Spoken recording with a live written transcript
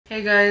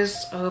Hey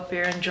guys, I hope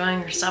you're enjoying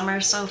your summer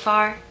so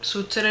far.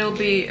 So today will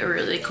be a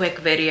really quick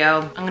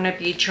video. I'm gonna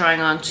be trying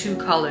on two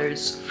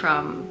colors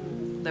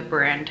from the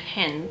brand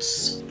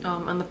Hince.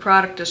 And the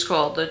product is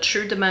called the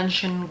True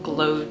Dimension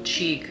Glow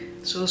Cheek.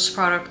 So this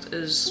product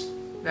is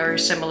very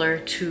similar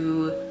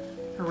to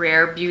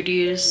Rare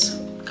Beauty's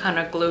kind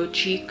of glow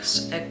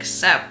cheeks,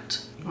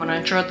 except when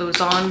I tried those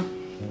on,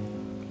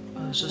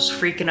 I was just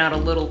freaking out a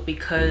little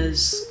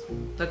because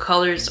the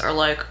colors are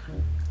like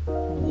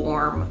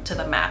warm to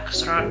the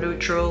max. They're not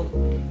neutral.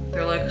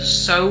 They're like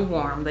so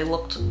warm. They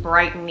looked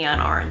bright neon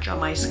orange on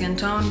my skin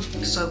tone.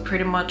 So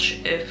pretty much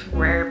if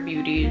Rare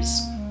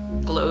Beauty's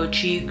glow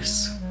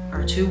cheeks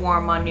are too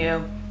warm on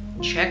you,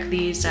 check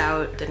these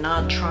out. Did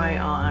not try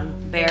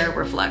on Bare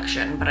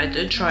Reflection, but I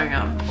did try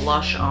on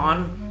blush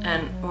on.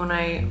 And when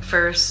I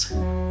first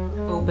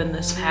opened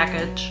this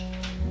package,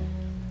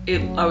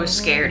 I was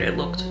scared. It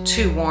looked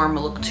too warm,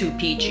 it looked too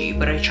peachy,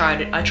 but I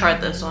tried it. I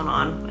tried this one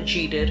on. I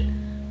cheated.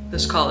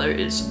 This color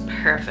is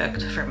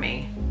perfect for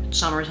me. It's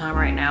summertime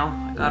right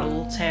now. I got a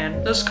little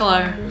tan. This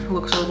color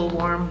looks a little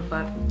warm,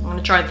 but I'm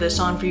gonna try this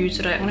on for you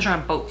today. I'm gonna try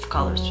on both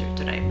colors for you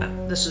today,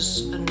 but this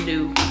is a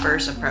new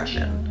first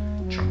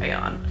impression try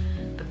on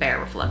the Bare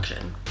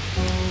Reflection.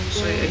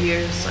 So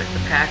here's like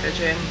the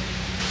packaging.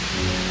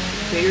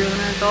 Bigger than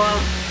I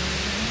thought.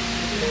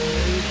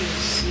 You can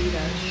see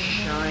that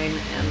shine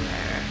in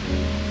there.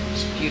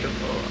 It's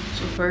beautiful.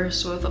 So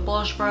first with a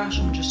blush brush,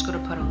 I'm just gonna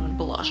put on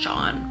blush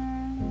on.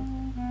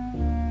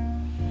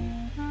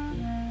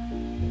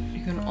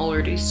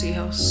 Already see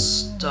how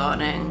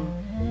stunning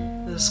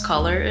this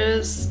color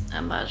is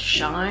and that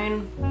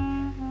shine.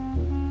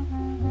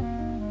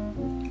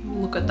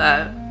 Look at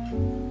that.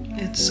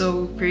 It's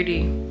so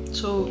pretty.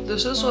 So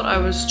this is what I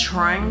was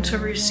trying to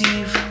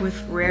receive with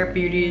Rare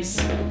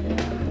Beauty's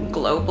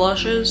glow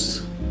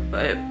blushes,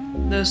 but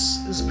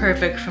this is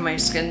perfect for my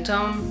skin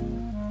tone.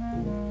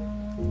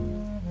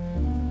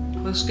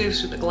 This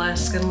gives you the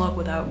glass skin look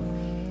without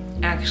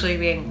actually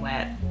being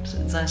wet.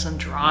 It's nice and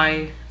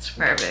dry. It's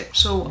perfect.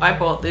 So I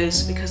bought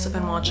this because I've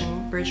been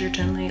watching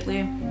Bridgerton lately,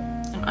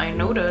 and I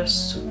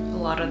noticed a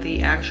lot of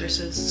the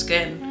actresses'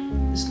 skin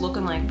is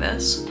looking like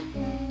this.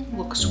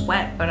 Looks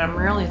wet, but I'm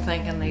really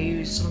thinking they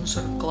use some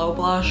sort of glow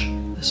blush.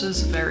 This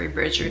is very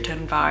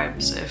Bridgerton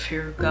vibes if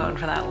you're going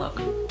for that look.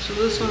 So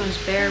this one is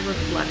Bare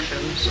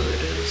Reflection. So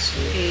it is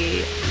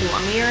a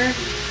plummier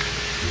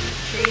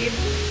shade.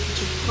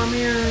 It's a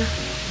plummier,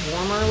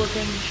 warmer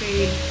looking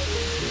shade.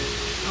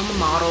 I'm a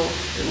model.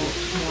 It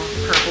looks more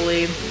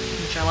purpley,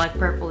 which I like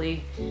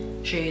purpley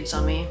shades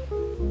on me.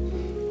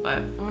 But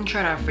I'm gonna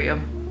try it out for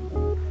you.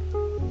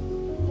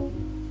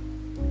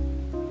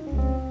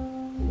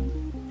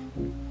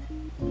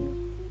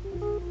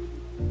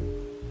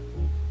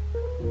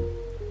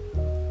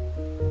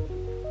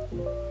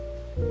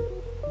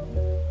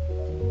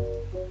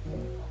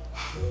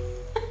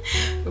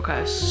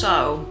 Okay,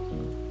 so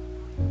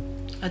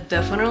I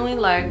definitely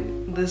like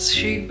this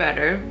shade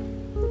better.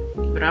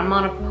 But I'm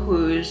not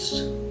opposed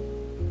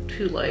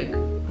to like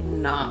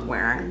not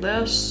wearing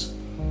this.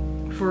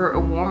 For a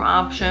warm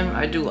option,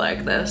 I do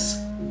like this.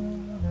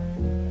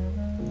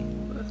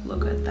 But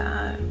look at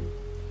that.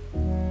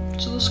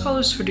 So this color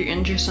is pretty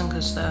interesting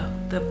because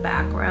the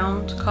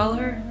background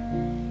color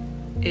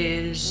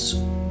is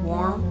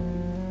warm,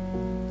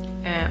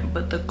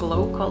 but the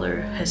glow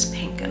color has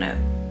pink in it.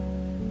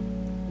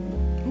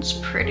 It's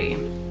pretty.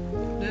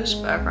 This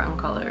background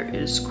color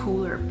is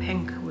cooler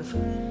pink with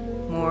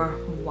more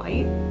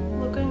white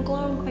looking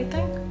glow, I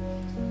think.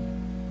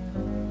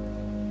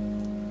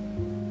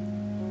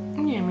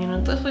 Yeah, I mean, I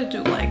definitely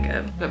do like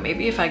it. But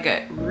maybe if I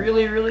get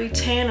really, really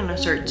tan and I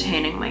start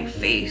tanning my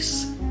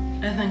face,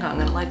 I think I'm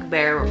gonna like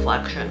Bare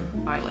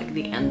Reflection by like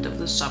the end of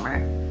the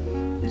summer.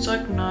 It's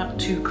like not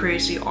too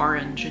crazy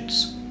orange.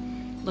 It's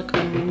like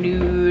a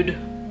nude,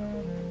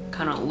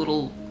 kind of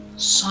little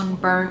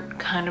sunburnt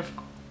kind of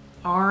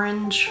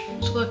orange.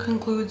 So that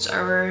concludes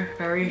our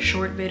very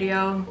short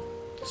video.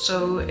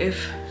 So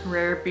if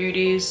Rare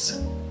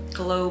Beauty's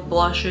glow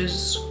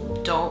blushes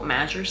don't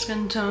match your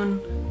skin tone,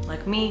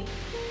 like me,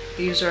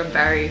 these are a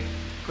very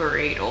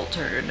great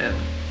alternative.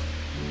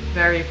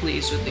 Very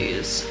pleased with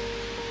these.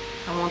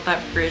 I want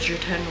that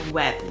Bridgerton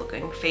wet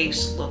looking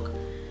face look.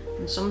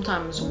 And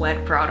sometimes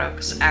wet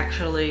products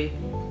actually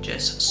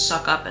just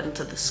suck up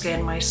into the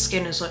skin. My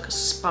skin is like a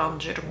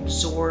sponge. It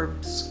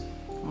absorbs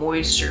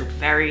moisture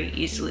very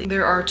easily.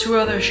 There are two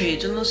other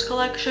shades in this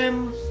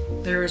collection.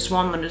 There's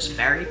one that is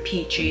very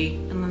peachy,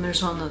 and then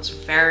there's one that's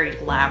very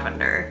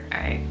lavender.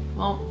 Alright,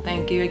 well,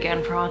 thank you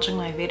again for watching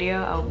my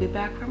video. I'll be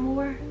back for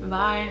more.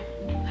 Bye.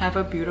 Have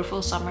a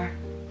beautiful summer.